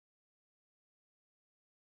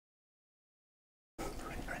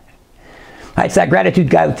Hi, it's that gratitude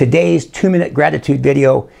guy with today's 2-minute gratitude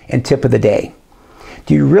video and tip of the day.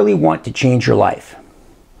 Do you really want to change your life?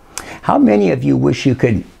 How many of you wish you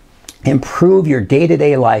could improve your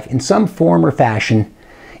day-to-day life in some form or fashion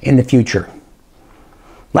in the future?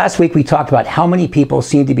 Last week we talked about how many people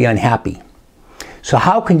seem to be unhappy. So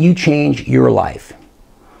how can you change your life?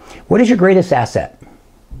 What is your greatest asset?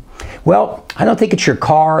 Well, I don't think it's your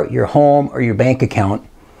car, your home, or your bank account.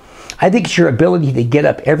 I think it's your ability to get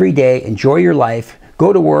up every day, enjoy your life,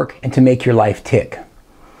 go to work, and to make your life tick.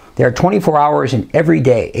 There are 24 hours in every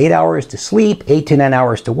day, 8 hours to sleep, 8 to 9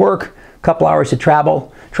 hours to work, a couple hours to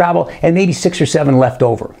travel, and maybe 6 or 7 left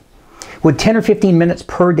over. Would 10 or 15 minutes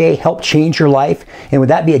per day help change your life? And would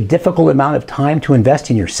that be a difficult amount of time to invest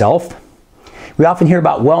in yourself? We often hear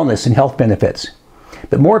about wellness and health benefits,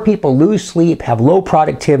 but more people lose sleep, have low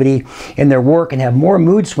productivity in their work, and have more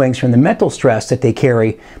mood swings from the mental stress that they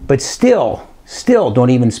carry, but still don't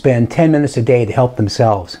even spend 10 minutes a day to help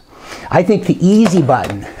themselves. I think the easy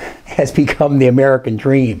button has become the American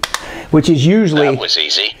dream, which is usually that was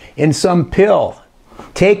easy. In some pill.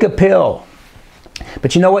 Take a pill.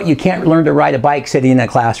 But you know what? You can't learn to ride a bike sitting in a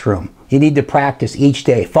classroom. You need to practice each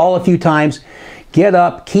day. Fall a few times, get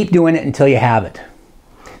up, keep doing it until you have it.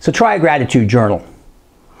 So try a gratitude journal.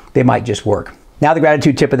 They might just work. Now the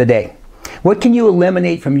gratitude tip of the day. What can you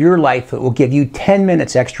eliminate from your life that will give you 10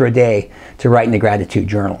 minutes extra a day to write in the gratitude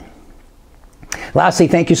journal? Lastly,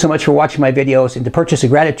 thank you so much for watching my videos. And to purchase a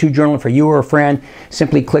gratitude journal for you or a friend,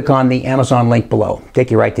 simply click on the Amazon link below.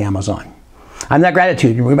 Take you right to Amazon. I'm that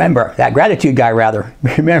gratitude guy rather.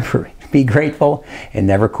 Remember, be grateful and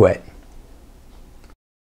never quit.